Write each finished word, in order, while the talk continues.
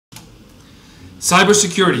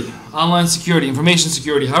Cybersecurity, online security, information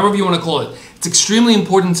security, however you want to call it. It's extremely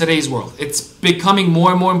important in today's world. It's becoming more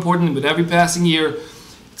and more important with every passing year.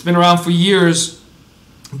 It's been around for years,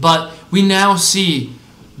 but we now see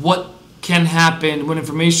what can happen when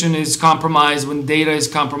information is compromised, when data is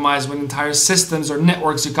compromised, when entire systems or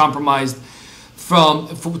networks are compromised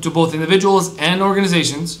to both individuals and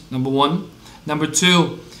organizations, number one. Number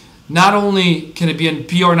two, not only can it be a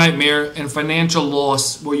PR nightmare and financial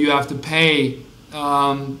loss where you have to pay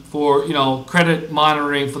for credit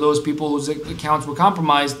monitoring for those people whose accounts were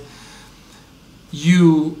compromised,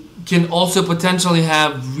 you can also potentially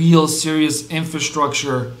have real serious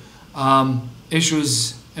infrastructure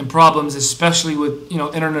issues and problems, especially with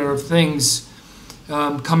Internet of Things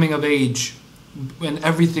coming of age and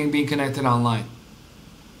everything being connected online.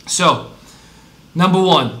 So, number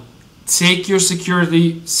one, take your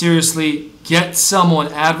security seriously. Get someone,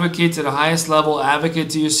 advocate to the highest level, advocate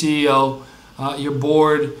to your CEO, your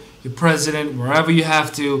board, your president, wherever you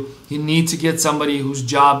have to. You need to get somebody whose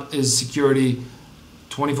job is security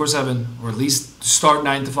 24/7, or at least start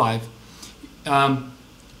 9 to 5.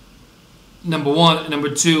 Number one. Number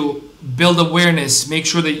two, build awareness. Make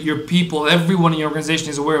sure that your people, everyone in your organization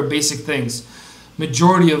is aware of basic things.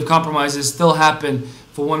 Majority of compromises still happen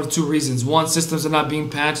for one of two reasons. One, systems are not being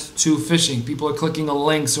patched. Two, phishing. People are clicking on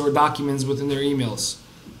links or documents within their emails.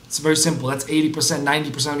 It's very simple. That's 80%,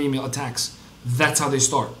 90% of email attacks. That's how they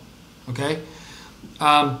start. Okay?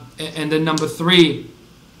 And then number three,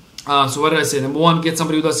 so what did I say? Number one, get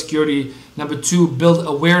somebody who does security. Number two, build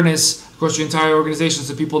awareness across your entire organization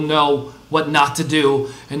so people know what not to do.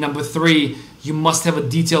 And number three, you must have a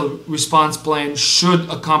detailed response plan should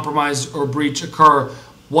a compromise or breach occur,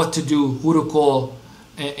 what to do, who to call,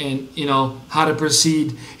 and how to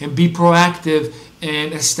proceed, and be proactive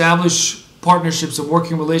and establish partnerships and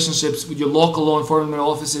working relationships with your local law enforcement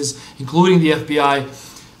offices, including the FBI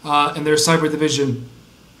and their cyber division,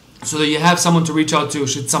 so that you have someone to reach out to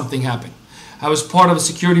should something happen. I was part of a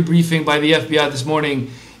security briefing by the FBI this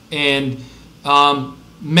morning, and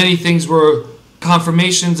many things were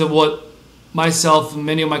confirmations of what myself and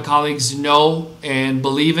many of my colleagues know and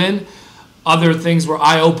believe in. Other things were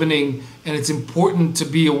eye-opening, and it's important to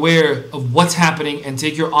be aware of what's happening and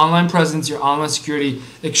take your online presence, your online security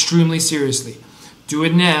extremely seriously. Do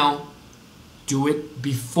it now. Do it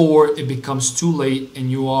before it becomes too late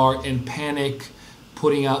and you are in panic,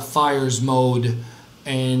 putting out fires mode,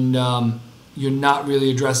 and you're not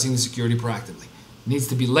really addressing the security proactively. It needs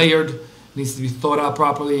to be layered, it needs to be thought out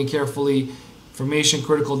properly and carefully. Information,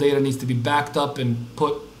 critical data needs to be backed up and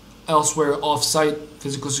put elsewhere off-site.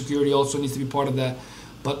 Physical security also needs to be part of that.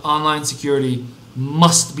 But online security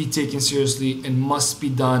must be taken seriously and must be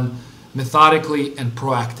done methodically and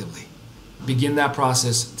proactively. Begin that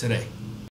process today.